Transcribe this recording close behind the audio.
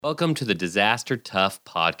Welcome to the Disaster Tough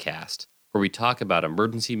podcast, where we talk about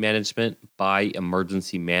emergency management by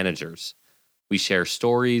emergency managers. We share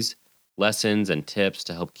stories, lessons, and tips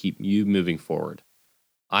to help keep you moving forward.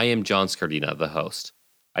 I am John Scardina, the host.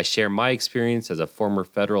 I share my experience as a former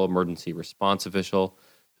federal emergency response official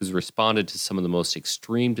who's responded to some of the most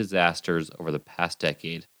extreme disasters over the past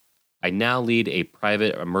decade. I now lead a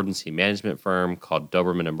private emergency management firm called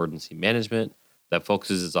Doberman Emergency Management that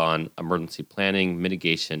focuses on emergency planning,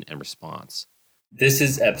 mitigation, and response. This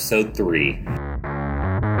is episode 3. Welcome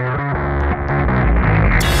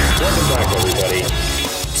back, everybody.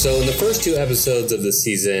 So in the first 2 episodes of the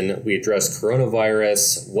season, we addressed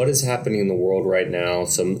coronavirus, what is happening in the world right now,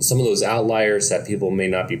 some of those outliers that people may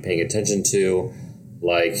not be paying attention to,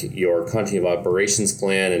 like your continuity of operations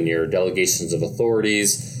plan and your delegations of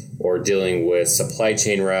authorities, or dealing with supply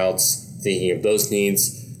chain routes, thinking of those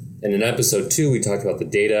needs. And in episode 2, we talked about the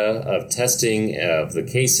data of testing of the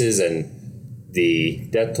cases and the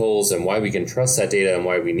death tolls and why we can trust that data and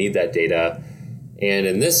why we need that data. And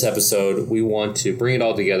in this episode, we want to bring it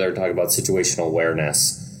all together and talk about situational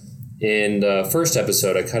awareness. In the first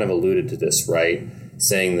episode, I kind of alluded to this, right?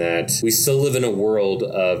 Saying that we still live in a world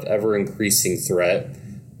of ever-increasing threat,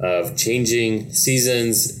 of changing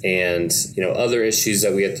seasons and other issues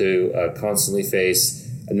that we have to constantly face.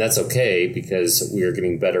 And that's okay because we are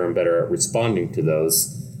getting better and better at responding to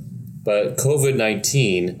those. But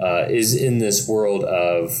COVID-19 is in this world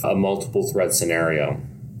of a multiple threat scenario.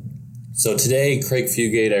 So today, Craig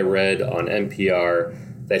Fugate, I read on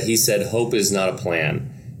NPR that he said hope is not a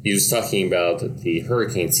plan. He was talking about the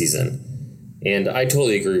hurricane season. And I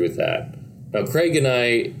totally agree with that. Now, Craig and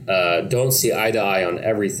I don't see eye to eye on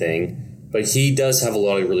everything, but he does have a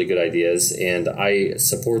lot of really good ideas, and I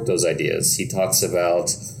support those ideas. He talks about,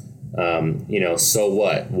 so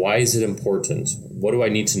what? Why is it important? What do I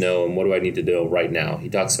need to know, and what do I need to know right now? He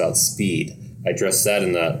talks about speed. I addressed that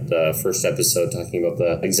in the first episode, talking about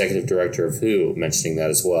the executive director of WHO, mentioning that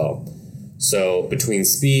as well. So between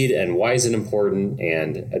speed and why is it important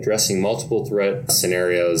and addressing multiple threat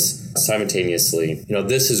scenarios simultaneously,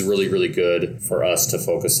 this is really, really good for us to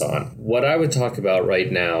focus on. What I would talk about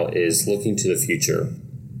right now is looking to the future.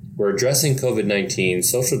 We're addressing COVID-19,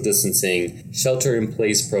 social distancing,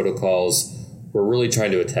 shelter-in-place protocols. We're really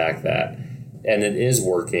trying to attack that. And it is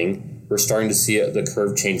working. We're starting to see the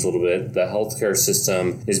curve change a little bit. The healthcare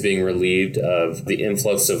system is being relieved of the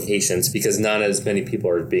influx of patients because not as many people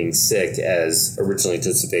are being sick as originally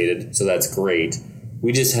anticipated. So that's great.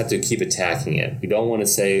 We just have to keep attacking it. We don't want to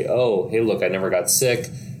say, oh, hey, look, I never got sick,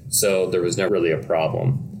 so there was never really a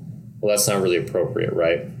problem. Well, that's not really appropriate,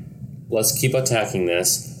 right? Let's keep attacking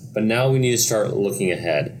this. But now we need to start looking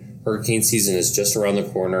ahead. Hurricane season is just around the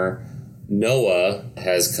corner. NOAA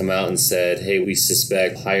has come out and said, hey, we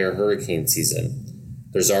suspect higher hurricane season.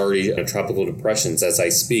 There's already tropical depressions. As I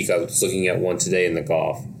speak, I was looking at one today in the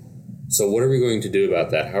Gulf. So what are we going to do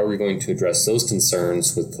about that? How are we going to address those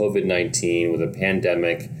concerns with COVID-19, with a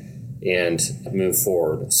pandemic, and move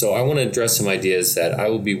forward? So I want to address some ideas that I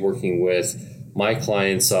will be working with my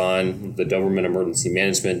clients on, the Doberman Emergency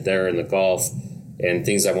Management there in the Gulf, and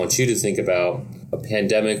things I want you to think about. A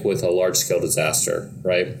pandemic with a large-scale disaster,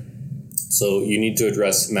 right? So you need to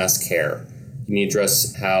address mass care. You need to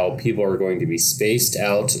address how people are going to be spaced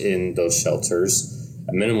out in those shelters,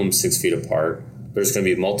 a minimum 6 feet apart. There's going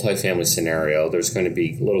to be a multifamily scenario. There's going to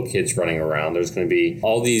be little kids running around. There's going to be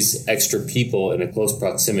all these extra people in a close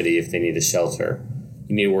proximity if they need a shelter.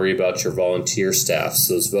 You need to worry about your volunteer staffs,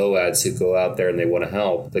 those VOADs who go out there and they want to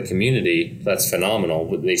help the community. That's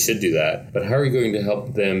phenomenal. They should do that. But how are you going to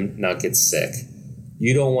help them not get sick?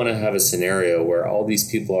 You don't want to have a scenario where all these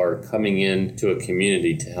people are coming into a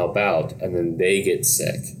community to help out and then they get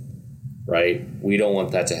sick, right? We don't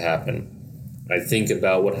want that to happen. I think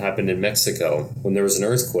about what happened in Mexico. When there was an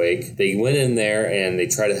earthquake, they went in there and they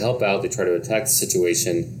tried to help out, they tried to attack the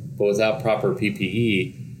situation, but without proper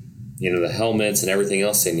PPE, the helmets and everything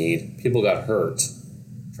else they need, people got hurt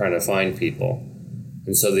trying to find people.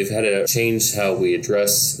 And so they've had to change how we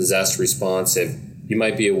address disaster response. You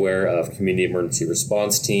might be aware of community emergency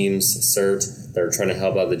response teams, CERT, that are trying to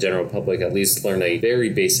help out the general public, at least learn a very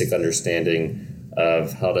basic understanding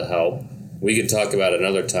of how to help. We could talk about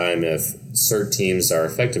another time if CERT teams are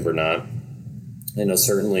effective or not. I know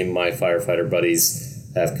certainly my firefighter buddies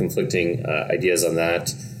have conflicting ideas on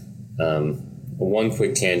that. One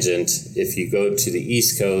quick tangent, if you go to the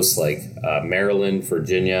East Coast, like Maryland,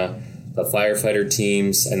 Virginia, the firefighter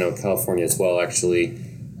teams, I know California as well actually,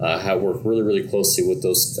 have worked really, really closely with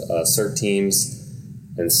those CERT teams.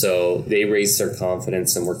 And so they raise their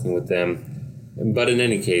confidence in working with them. But in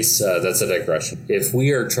any case, that's a digression. If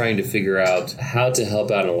we are trying to figure out how to help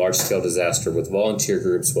out in a large-scale disaster with volunteer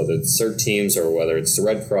groups, whether it's CERT teams or whether it's the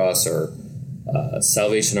Red Cross or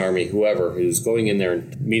Salvation Army, whoever, who's going in there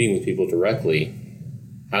and meeting with people directly,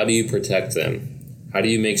 how do you protect them? How do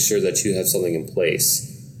you make sure that you have something in place?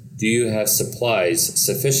 Do you have supplies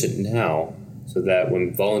sufficient now so that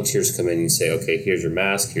when volunteers come in, you say, okay, here's your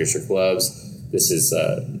mask, here's your gloves, this is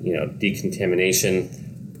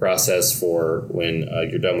decontamination process for when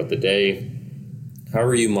you're done with the day. How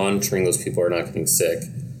are you monitoring those people are not getting sick?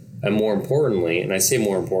 And more importantly, and I say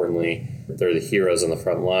more importantly, they're the heroes on the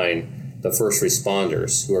front line, the first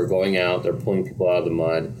responders who are going out, they're pulling people out of the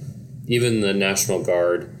mud, even the National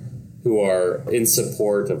Guard who are in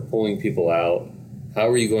support of pulling people out. How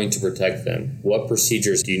are you going to protect them? What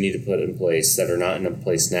procedures do you need to put in place that are not in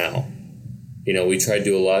place now? We try to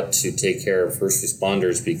do a lot to take care of first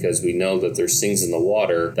responders because we know that there's things in the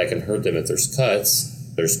water that can hurt them if there's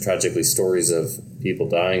cuts. There's tragically stories of people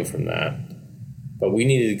dying from that. But we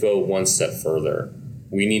need to go one step further.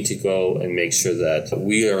 We need to go and make sure that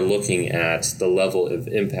we are looking at the level of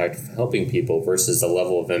impact of helping people versus the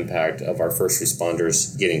level of impact of our first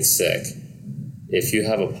responders getting sick. If you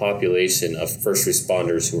have a population of first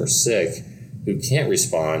responders who are sick, who can't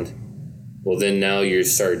respond, well, then now you're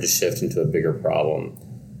starting to shift into a bigger problem.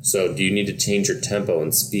 So do you need to change your tempo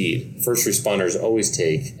and speed? First responders always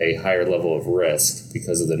take a higher level of risk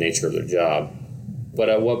because of the nature of their job. But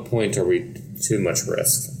at what point are we too much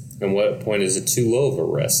risk? And what point is it too low of a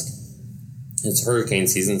risk? It's hurricane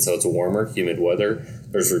season, so it's warmer, humid weather.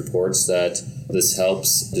 There's reports that this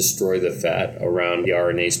helps destroy the fat around the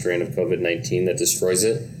RNA strand of COVID-19 that destroys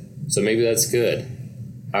it. So maybe that's good.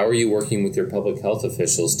 How are you working with your public health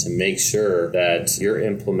officials to make sure that you're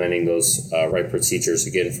implementing those right procedures,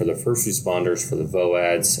 again, for the first responders, for the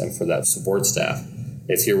VOADs, and for that support staff?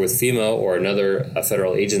 If you're with FEMA or another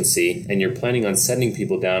federal agency and you're planning on sending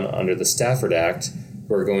people down under the Stafford Act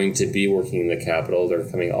who are going to be working in the Capitol, they're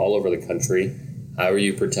coming all over the country, how are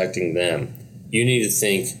you protecting them? You need to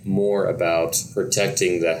think more about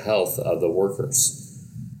protecting the health of the workers.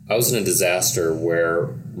 I was in a disaster where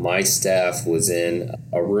my staff was in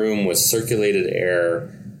a room with circulated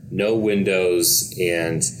air, no windows,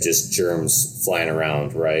 and just germs flying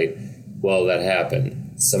around, right? Well, that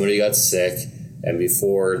happened. Somebody got sick, and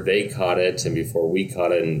before they caught it and before we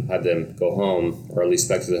caught it and had them go home, or at least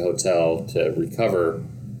back to the hotel to recover,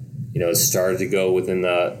 it started to go within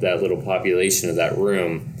that little population of that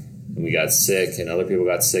room. And we got sick, and other people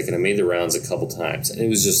got sick, and it made the rounds a couple times. And it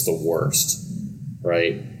was just the worst,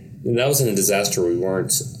 right? And that was in a disaster we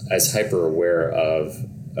weren't as hyper aware of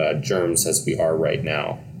germs as we are right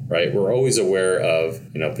now, right? We're always aware of,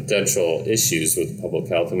 potential issues with public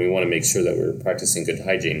health, and we want to make sure that we're practicing good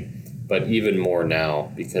hygiene. But even more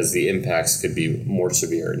now, because the impacts could be more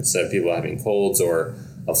severe. Instead of people having colds or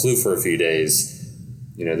a flu for a few days,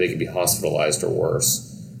 they could be hospitalized or worse.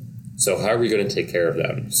 So how are we going to take care of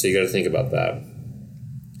them? So you got to think about that.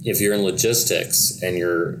 If you're in logistics and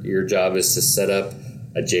your job is to set up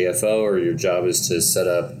a JFO, or your job is to set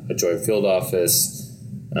up a joint field office,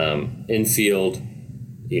 infield,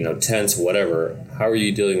 tents, whatever, how are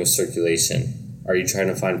you dealing with circulation? Are you trying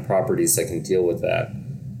to find properties that can deal with that?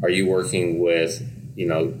 Are you working with,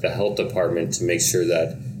 the health department to make sure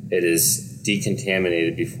that it is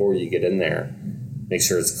decontaminated before you get in there? Make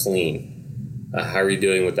sure it's clean. How are you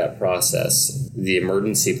dealing with that process? The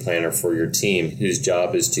emergency planner for your team, whose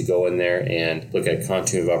job is to go in there and look at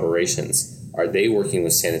continuity of operations. Are they working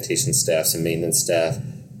with sanitation staffs and maintenance staff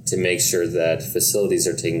to make sure that facilities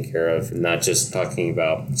are taken care of, not just talking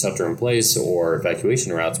about shelter in place or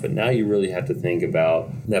evacuation routes, but now you really have to think about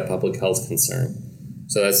that public health concern.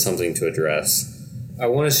 So that's something to address. I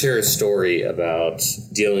want to share a story about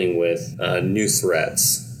dealing with new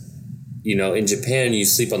threats. In Japan, you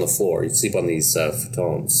sleep on the floor. You sleep on these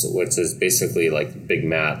futons, which is basically like big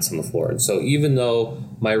mats on the floor. And so even though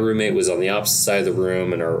my roommate was on the opposite side of the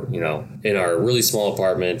room in our really small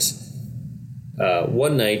apartment,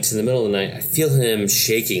 one night, in the middle of the night, I feel him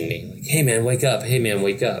shaking me. Like, hey, man, wake up. Hey, man,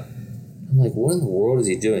 wake up. I'm like, what in the world is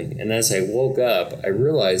he doing? And as I woke up, I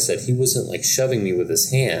realized that he wasn't like shoving me with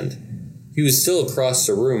his hand. He was still across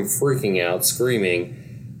the room freaking out, screaming.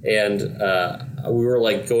 And we were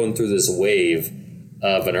like going through this wave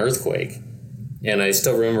of an earthquake. And I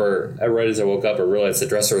still remember, right as I woke up, I realized the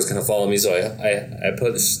dresser was going to follow me. So I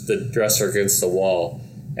pushed the dresser against the wall,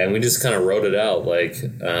 and we just kind of rode it out, like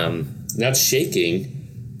not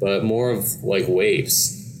shaking, but more of like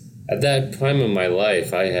waves. At that time in my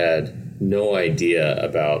life, I had no idea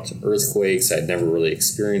about earthquakes. I'd never really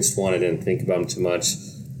experienced one. I didn't think about them too much.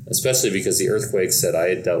 especially because the earthquakes that I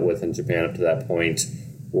had dealt with in Japan up to that point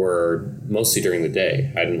were mostly during the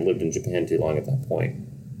day. I hadn't lived in Japan too long at that point.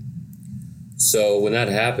 So when that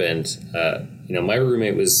happened, my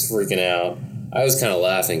roommate was freaking out. I was kind of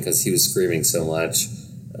laughing because he was screaming so much.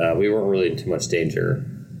 We weren't really in too much danger.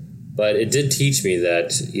 But it did teach me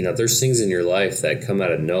that, there's things in your life that come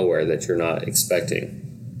out of nowhere that you're not expecting.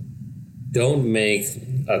 Don't make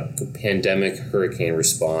a pandemic hurricane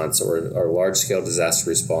response or large-scale disaster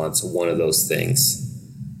response one of those things.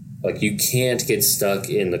 Like, you can't get stuck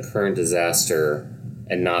in the current disaster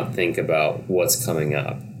and not think about what's coming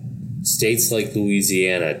up. States like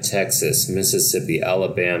Louisiana, Texas, Mississippi,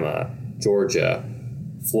 Alabama, Georgia,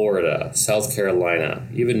 Florida, South Carolina,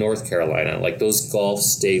 even North Carolina, like those Gulf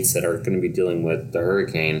states that are going to be dealing with the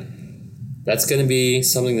hurricane, that's going to be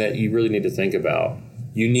something that you really need to think about.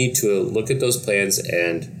 You need to look at those plans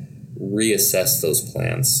and reassess those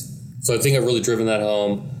plans. So I think I've really driven that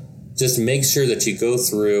home. Just make sure that you go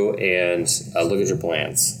through and look at your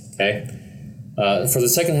plans, okay? For the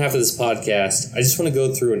second half of this podcast, I just want to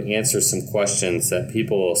go through and answer some questions that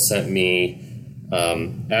people sent me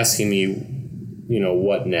asking me,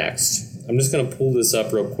 what next? I'm just going to pull this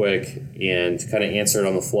up real quick and kind of answer it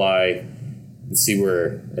on the fly and see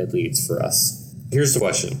where it leads for us. Here's the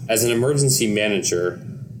question. As an emergency manager,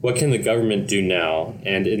 what can the government do now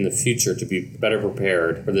and in the future to be better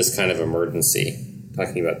prepared for this kind of emergency?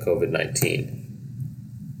 Talking about COVID-19.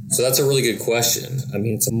 So that's a really good question. I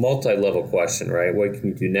mean, it's a multi-level question, right? What can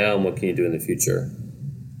you do now and what can you do in the future?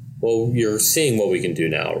 Well, you're seeing what we can do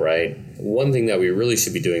now, right? One thing that we really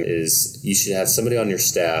should be doing is you should have somebody on your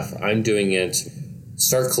staff. I'm doing it.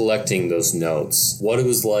 Start collecting those notes. What it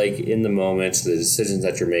was like in the moment, the decisions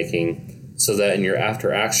that you're making, so that in your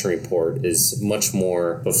after action report is much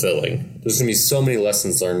more fulfilling. There's going to be so many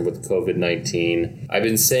lessons learned with COVID-19. I've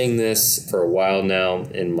been saying this for a while now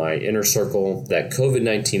in my inner circle that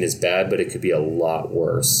COVID-19 is bad, but it could be a lot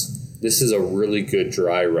worse. This is a really good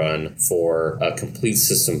dry run for a complete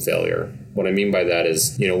system failure. What I mean by that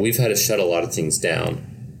is, we've had to shut a lot of things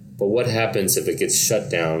down. But what happens if it gets shut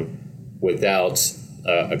down without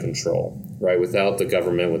a control? Right, without the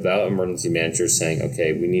government, without emergency managers saying,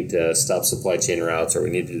 okay, we need to stop supply chain routes or we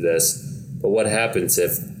need to do this. But what happens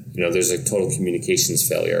if, there's a total communications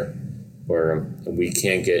failure where we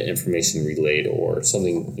can't get information relayed or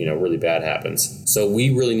something, really bad happens? So we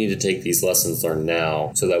really need to take these lessons learned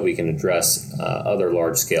now so that we can address other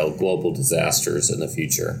large-scale global disasters in the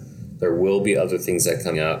future. There will be other things that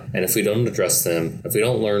come up. And if we don't address them, if we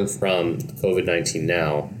don't learn from COVID-19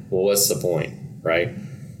 now, well, what's the point, right?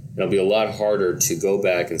 It'll be a lot harder to go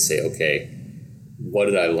back and say, okay, what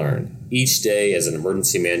did I learn? Each day as an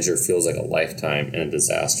emergency manager feels like a lifetime in a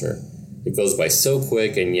disaster. It goes by so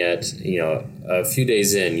quick, and yet, a few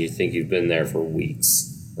days in, you think you've been there for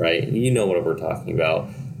weeks, right? And you know what we're talking about.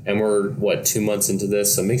 And we're, 2 months into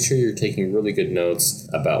this? So make sure you're taking really good notes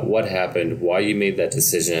about what happened, why you made that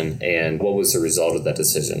decision, and what was the result of that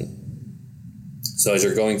decision. So as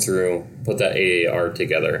you're going through, put that AAR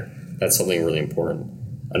together. That's something really important.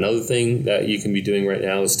 Another thing that you can be doing right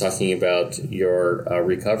now is talking about your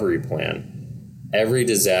recovery plan. Every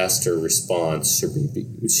disaster response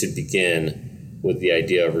should begin with the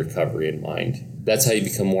idea of recovery in mind. That's how you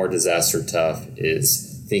become more disaster tough,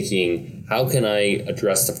 is thinking, how can I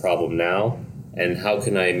address the problem now? And how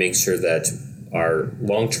can I make sure that our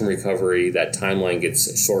long-term recovery, that timeline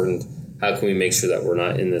gets shortened? How can we make sure that we're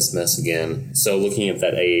not in this mess again? So looking at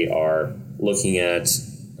that AAR, looking at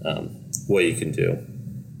what you can do.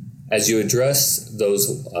 As you address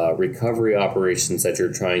those recovery operations that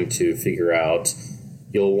you're trying to figure out,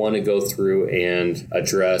 you'll want to go through and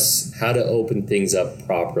address how to open things up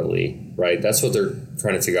properly, right? That's what they're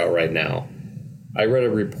trying to figure out right now. I read a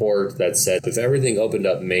report that said if everything opened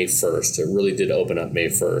up May 1st, it really did open up May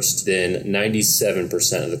 1st, then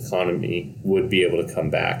 97% of the economy would be able to come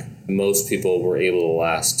back. Most people were able to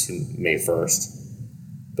last to May 1st.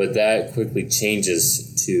 But that quickly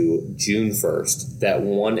changes to June 1st. That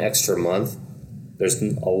one extra month, there's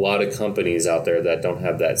a lot of companies out there that don't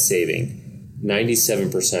have that saving.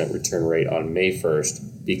 97% return rate on May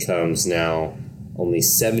 1st becomes now only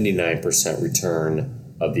 79%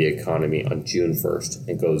 return of the economy on June 1st.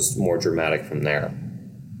 It goes more dramatic from there.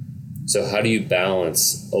 So how do you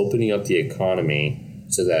balance opening up the economy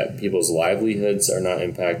so that people's livelihoods are not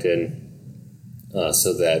impacted,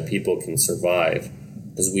 so that people can survive?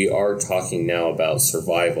 Because we are talking now about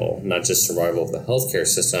survival, not just survival of the healthcare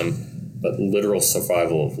system, but literal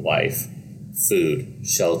survival of life, food,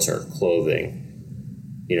 shelter, clothing,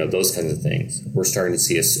 those kinds of things. We're starting to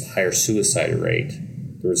see a higher suicide rate.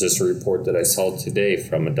 There was just a report that I saw today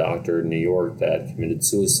from a doctor in New York that committed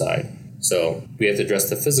suicide. So we have to address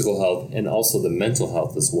the physical health and also the mental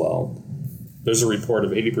health as well. There's a report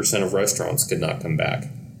of 80% of restaurants could not come back.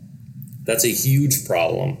 That's a huge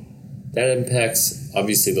problem. That impacts,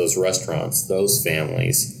 obviously, those restaurants, those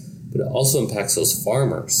families, but it also impacts those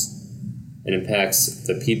farmers. It impacts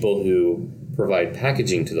the people who provide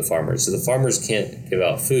packaging to the farmers. So the farmers can't give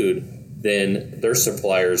out food, then their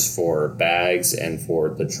suppliers for bags and for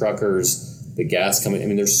the truckers, the gas company. I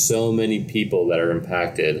mean, there's so many people that are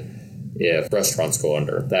impacted if restaurants go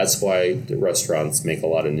under. That's why the restaurants make a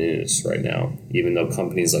lot of news right now. Even though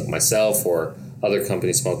companies like myself or other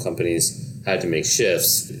companies, small companies, had to make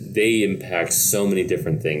shifts, they impact so many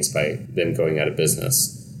different things by them going out of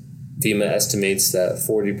business. FEMA estimates that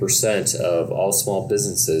 40% of all small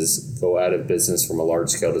businesses go out of business from a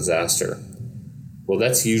large-scale disaster. Well,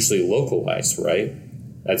 that's usually localized, right?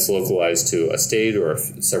 That's localized to a state or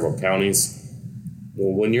several counties.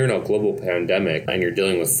 Well, when you're in a global pandemic and you're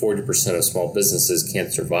dealing with 40% of small businesses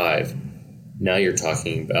can't survive, now you're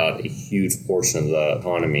talking about a huge portion of the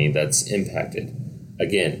economy that's impacted.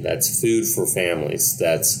 Again, that's food for families,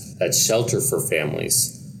 that's shelter for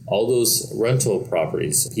families. All those rental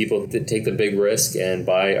properties, people that take the big risk and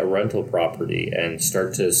buy a rental property and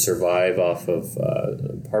start to survive off of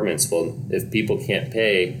apartments. Well, if people can't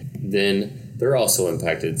pay, then they're also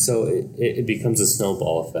impacted. So it becomes a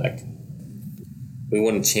snowball effect. We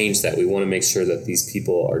want to change that. We want to make sure that these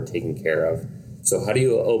people are taken care of. So how do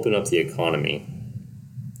you open up the economy?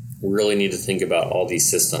 We really need to think about all these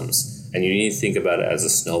systems. And you need to think about it as a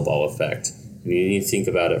snowball effect. And you need to think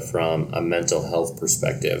about it from a mental health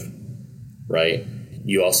perspective, right?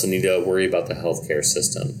 You also need to worry about the healthcare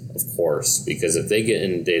system, of course, because if they get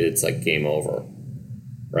inundated, it's like game over,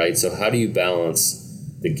 right? So how do you balance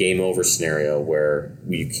the game over scenario where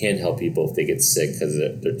you can't help people if they get sick because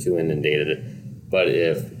they're too inundated, but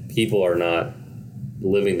if people are not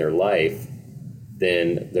living their life,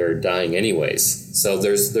 then they're dying anyways. So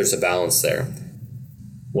there's a balance there.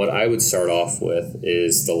 What I would start off with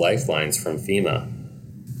is the lifelines from FEMA.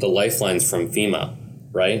 The lifelines from FEMA,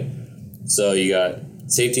 right? So you got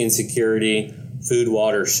safety and security, food,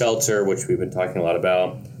 water, shelter, which we've been talking a lot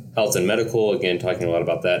about, health and medical, again, talking a lot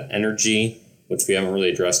about that, energy, which we haven't really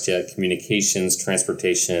addressed yet, communications,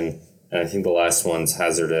 transportation, and I think the last one's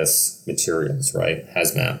hazardous materials, right?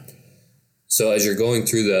 HAZMAT. So as you're going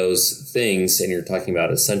through those things and you're talking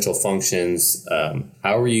about essential functions,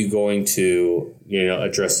 how are you going to,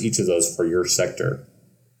 address each of those for your sector?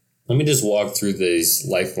 Let me just walk through these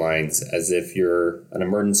lifelines as if you're an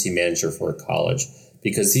emergency manager for a college,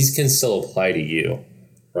 because these can still apply to you,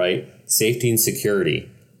 right? Safety and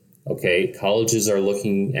security. Okay, colleges are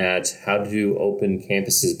looking at how to open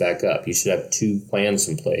campuses back up. You should have 2 plans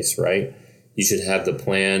in place, right? You should have the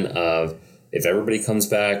plan of, if everybody comes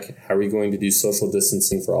back, how are you going to do social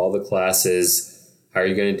distancing for all the classes? How are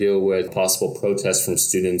you going to deal with possible protests from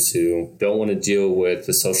students who don't want to deal with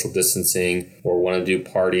the social distancing or want to do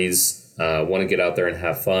parties, want to get out there and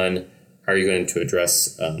have fun? How are you going to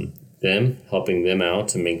address them, helping them out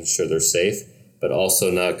to making sure they're safe, but also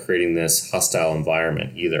not creating this hostile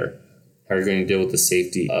environment either? How are you going to deal with the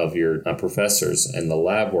safety of your professors and the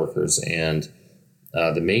lab workers and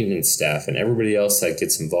the maintenance staff and everybody else that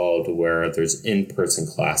gets involved where there's in-person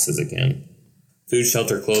classes again? Food,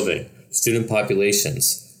 shelter, clothing. Student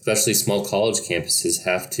populations, especially small college campuses,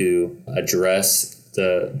 have to address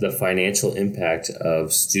the financial impact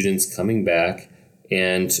of students coming back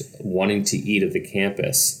and wanting to eat at the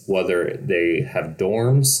campus, whether they have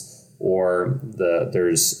dorms or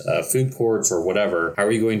there's food courts or whatever. How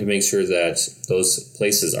are you going to make sure that those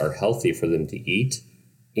places are healthy for them to eat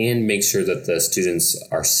and make sure that the students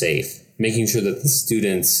are safe, making sure that the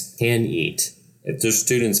students can eat? If there's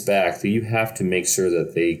students back, you have to make sure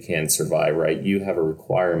that they can survive, right? You have a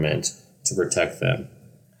requirement to protect them.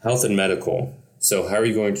 Health and medical. So how are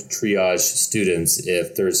you going to triage students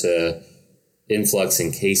if there's a influx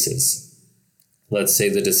in cases? Let's say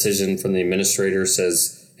the decision from the administrator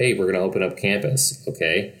says, hey, we're going to open up campus.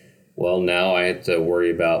 Okay, well, now I have to worry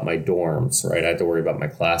about my dorms, right? I have to worry about my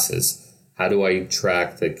classes. How do I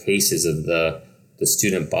track the cases of the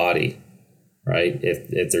student body, right?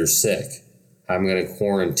 If they're sick? I'm going to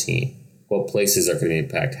quarantine. What places are going to be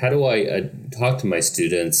impacted? How do I talk to my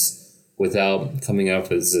students without coming off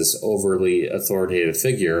as this overly authoritative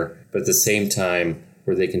figure, but at the same time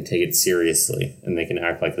where they can take it seriously and they can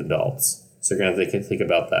act like adults? So you're going to have to think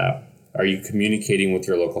about that. Are you communicating with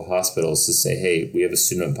your local hospitals to say, hey, we have a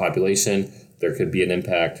student population, there could be an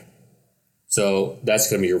impact? So that's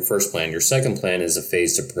going to be your first plan. Your second plan is a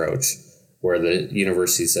phased approach. where the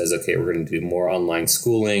university says, okay, we're going to do more online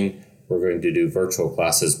schooling, we're going to do virtual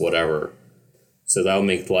classes, whatever. So that'll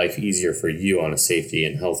make life easier for you on a safety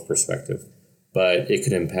and health perspective. But it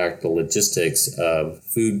could impact the logistics of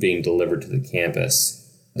food being delivered to the campus.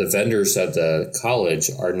 The vendors at the college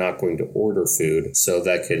are not going to order food, so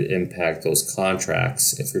that could impact those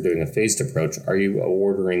contracts. If you're doing a phased approach, are you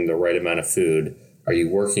ordering the right amount of food? Are you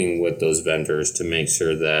working with those vendors to make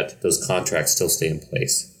sure that those contracts still stay in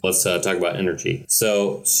place? Let's talk about energy.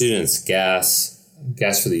 So students, gas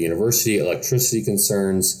for the university, electricity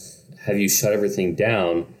concerns. Have you shut everything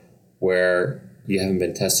down where you haven't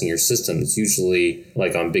been testing your systems? Usually,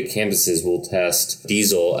 like on big campuses, we'll test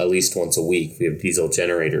diesel at least once a week. We have diesel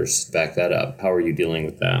generators to back that up. How are you dealing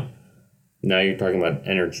with that? Now you're talking about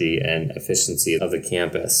energy and efficiency of the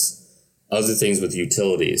campus. Other things with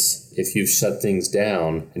utilities. If you've shut things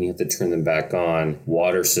down and you have to turn them back on,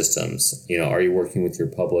 water systems, are you working with your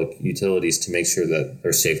public utilities to make sure that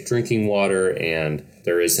there's safe drinking water and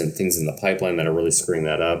there isn't things in the pipeline that are really screwing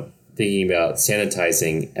that up? Thinking about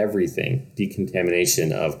sanitizing everything,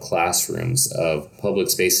 decontamination of classrooms, of public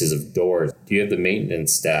spaces, of doors. Do you have the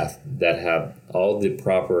maintenance staff that have all the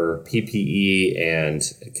proper PPE and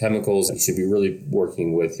chemicals? You should be really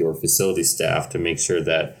working with your facility staff to make sure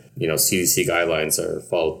that CDC guidelines are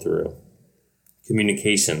followed through.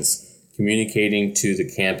 Communicating to the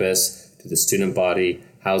campus, to the student body.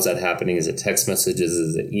 How's that happening? Is it text messages?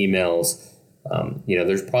 Is it emails?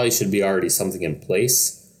 There's probably should be already something in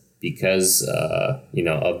place because,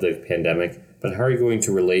 of the pandemic. But how are you going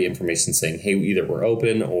to relay information saying, hey, either we're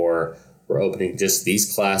open or we're opening just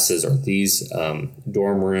these classes or these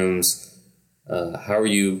dorm rooms? How are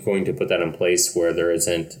you going to put that in place where there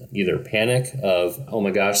isn't either panic of, oh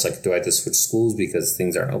my gosh, do I have to switch schools because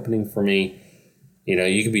things aren't opening for me?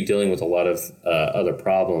 You could be dealing with a lot of other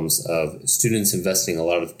problems of students investing a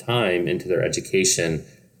lot of time into their education,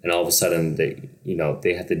 and all of a sudden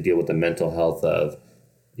they have to deal with the mental health of,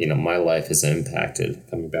 my life is impacted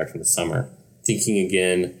coming back from the summer. Thinking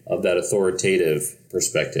again of that authoritative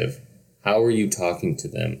perspective. How are you talking to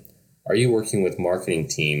them? Are you working with marketing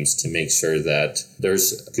teams to make sure that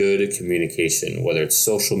there's good communication, whether it's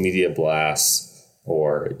social media blasts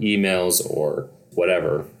or emails or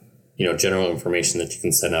whatever, general information that you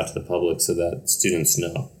can send out to the public so that students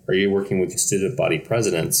know? Are you working with student body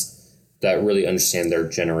presidents that really understand their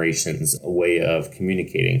generation's way of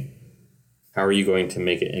communicating? How are you going to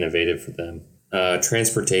make it innovative for them?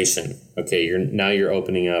 Transportation. Okay, you're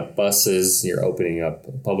opening up buses, you're opening up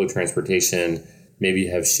public transportation. Maybe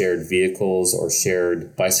you have shared vehicles or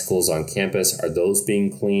shared bicycles on campus. Are those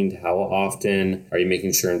being cleaned? How often? Are you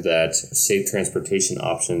making sure that safe transportation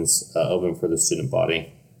options open for the student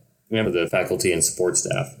body? Remember the faculty and support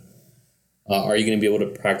staff. Are you going to be able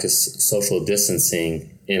to practice social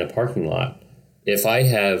distancing in a parking lot? If I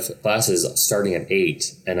have classes starting at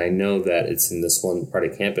 8 and I know that it's in this one part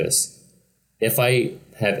of campus, if I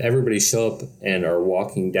have everybody show up and are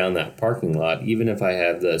walking down that parking lot, even if I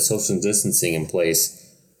have the social distancing in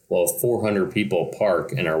place, well, 400 people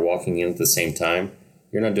park and are walking in at the same time,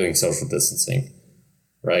 you're not doing social distancing,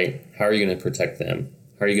 right? How are you going to protect them?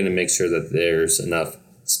 How are you going to make sure that there's enough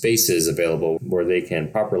spaces available where they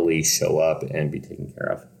can properly show up and be taken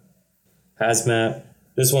care of? Hazmat.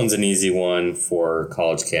 This one's an easy one for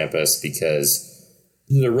college campus because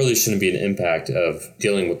there really shouldn't be an impact of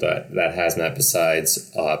dealing with that hazmat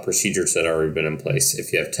besides procedures that have already been in place.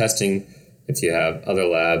 If you have testing, if you have other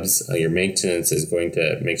labs, your maintenance is going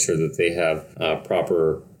to make sure that they have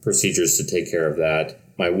proper procedures to take care of that.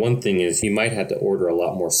 My one thing is you might have to order a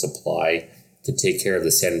lot more supply to take care of the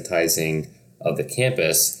sanitizing of the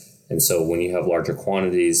campus. And so when you have larger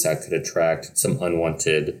quantities, that could attract some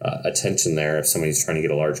unwanted attention there if somebody's trying to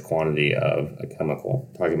get a large quantity of a chemical.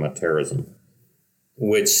 Talking about terrorism,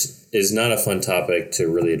 which is not a fun topic to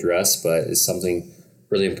really address, but is something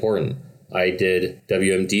really important. I did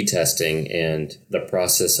WMD testing and the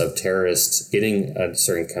process of terrorists getting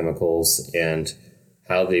certain chemicals and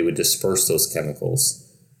how they would disperse those chemicals.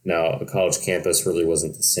 Now, a college campus really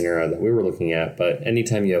wasn't the scenario that we were looking at, but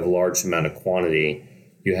anytime you have a large amount of quantity,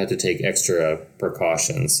 you have to take extra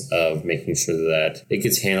precautions of making sure that it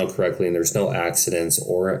gets handled correctly and there's no accidents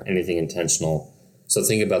or anything intentional. So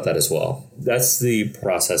think about that as well. That's the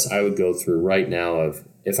process I would go through right now of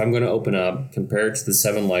if I'm going to open up, compare it to the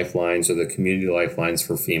 7 lifelines or the community lifelines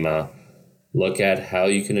for FEMA, look at how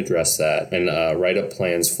you can address that and write up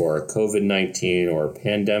plans for COVID-19 or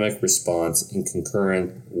pandemic response in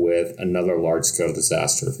concurrent with another large-scale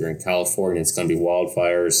disaster. If you're in California, it's going to be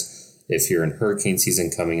wildfires. If you're in hurricane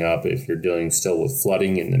season coming up, if you're dealing still with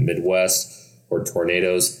flooding in the Midwest or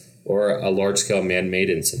tornadoes or a large-scale man-made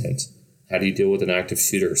incident, How do you deal with an active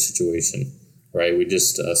shooter situation, right? We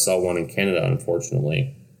just saw one in Canada,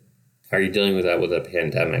 unfortunately. How are you dealing with that with a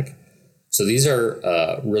pandemic? So these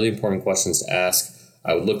are really important questions to ask.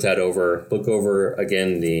 I would look over,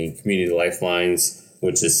 again, the community lifelines,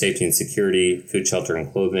 which is safety and security, food, shelter,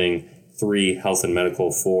 and clothing, 3, health and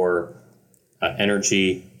medical, 4,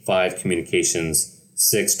 energy, 5, communications,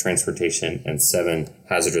 6, transportation, and 7,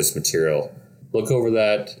 hazardous material. Look over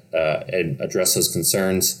that and address those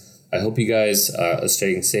concerns. I hope you guys are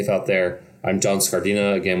staying safe out there. I'm John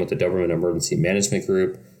Scardina, again, with the Doberman Emergency Management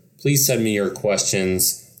Group. Please send me your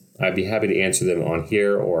questions. I'd be happy to answer them on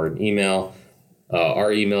here or an email.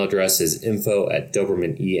 Our email address is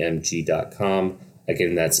info@dobermanemg.com.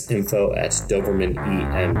 Again, that's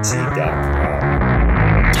info@dobermanemg.com.